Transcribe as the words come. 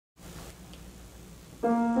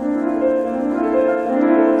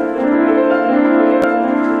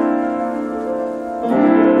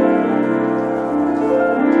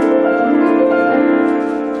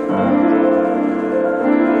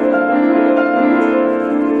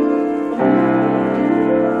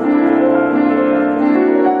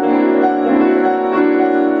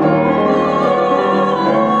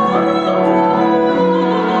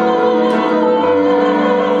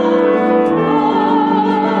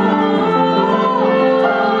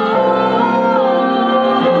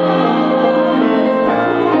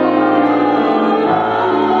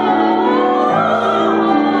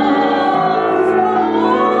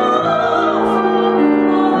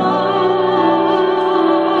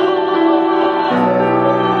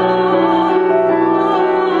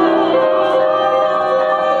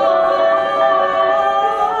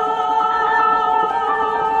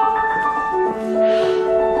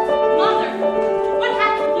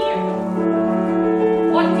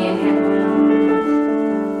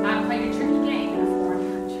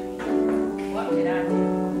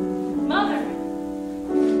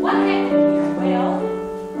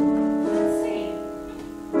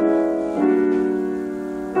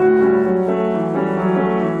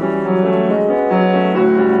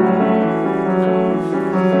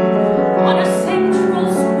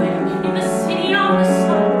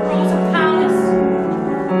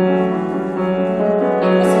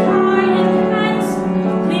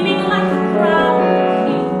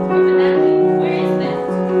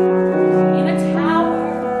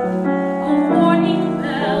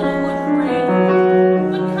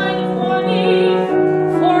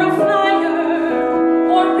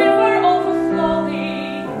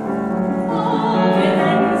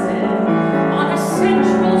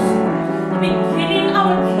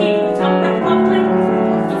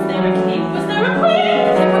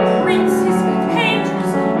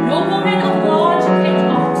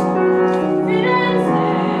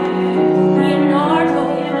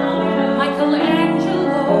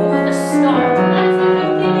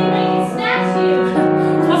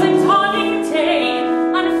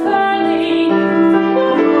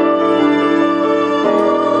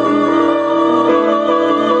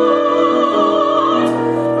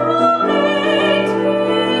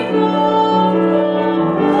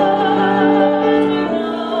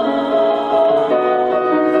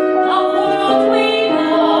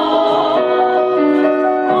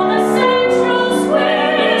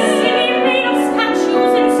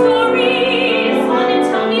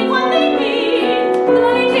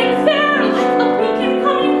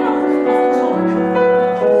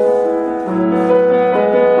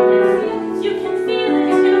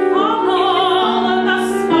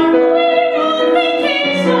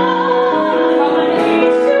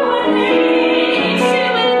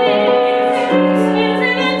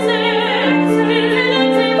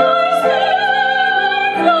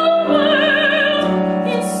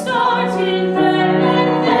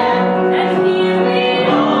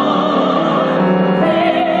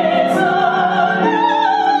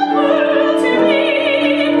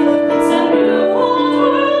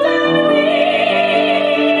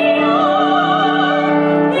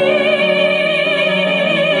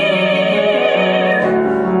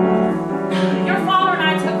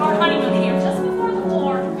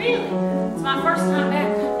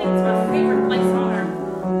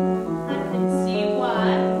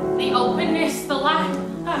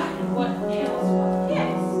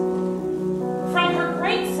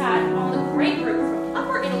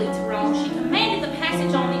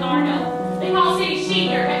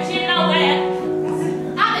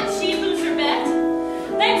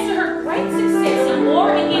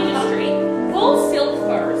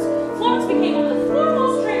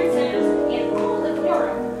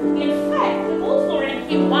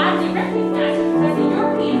became widely recognized as a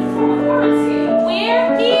European foreign currency.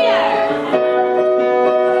 We're here!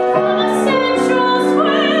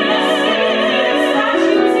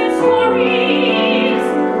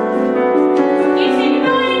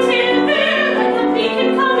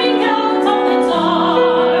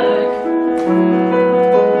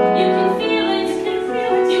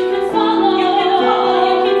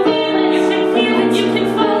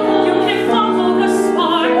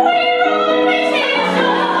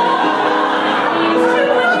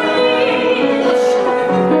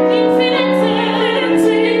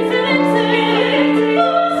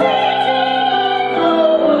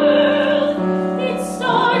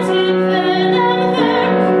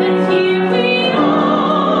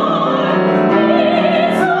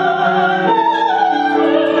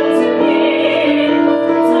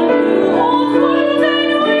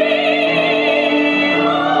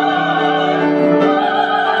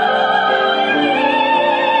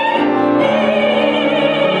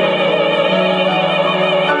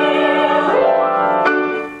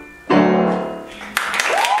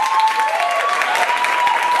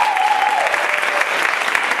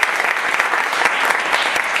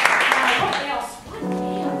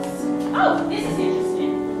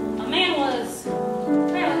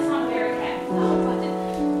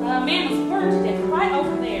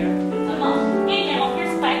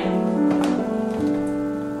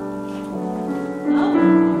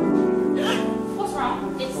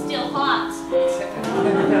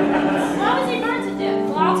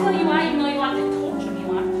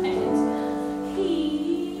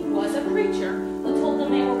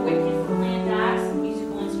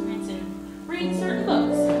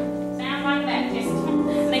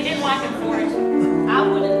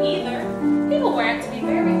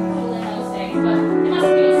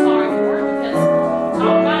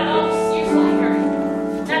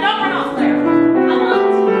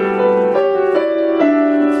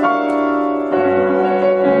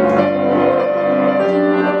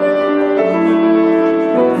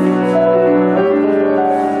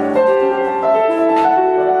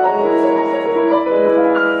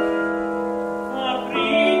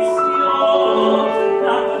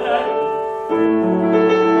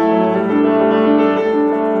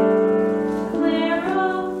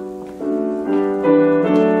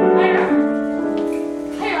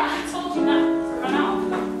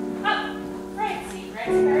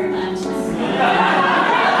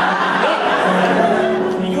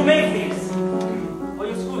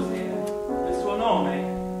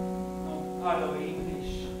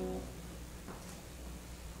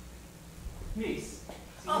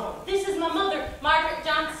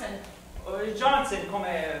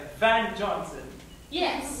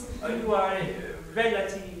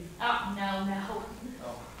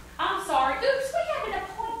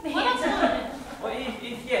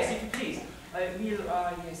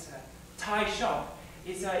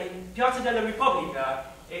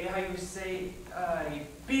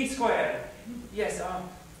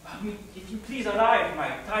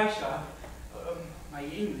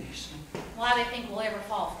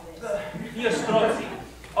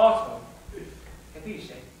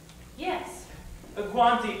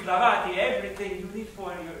 Guanti, cravati, everything you need for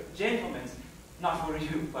your gentlemen. Not for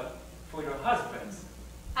you, but for your husbands.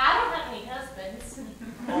 I don't have any husbands.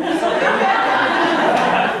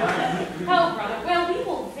 Oh, brother. Well, we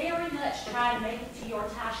will very much try to make it to your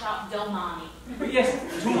tie shop domani. Yes,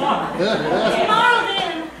 tomorrow. Tomorrow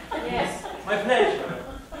then. Yes. My pleasure.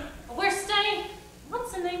 We're staying.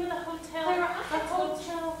 What's the name of the hotel? Clara,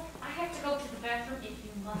 I have to go to the bathroom if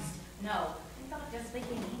you must know. I'm not just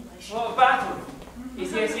speaking English. Well, bathroom.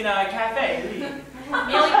 Is yes in a cafe. Millie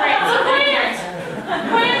Grant.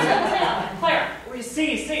 Grand Hotel. Clara. We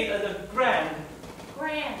see, the Grand.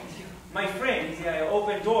 Grand. My friend, is the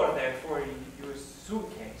open door there for your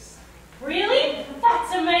suitcase. Really?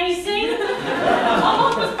 That's amazing.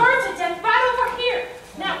 Almost was burned to death right over here.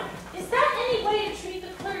 Now, is that any way to treat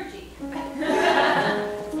the clergy?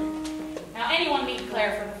 Now, anyone meet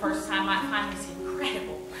Claire for the first time might find this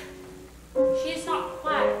incredible. She is not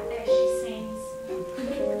quite as she seems.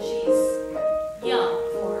 She's young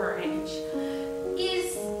for her age.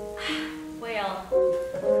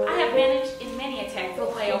 I have managed in many a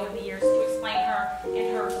tactful way over the years to explain her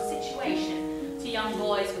and her situation to young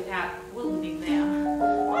boys without wounding them.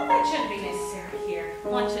 But that shouldn't be necessary here.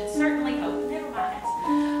 One should certainly hope. Never mind.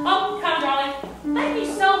 Oh, come, darling. Thank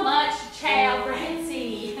you so much. Ciao,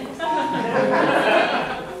 grazie.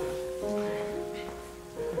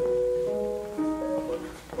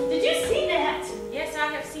 Did you see that? Yes, I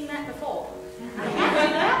have seen that before. I have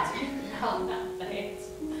seen that? No, not that.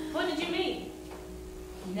 What did you mean?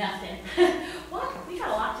 Nothing.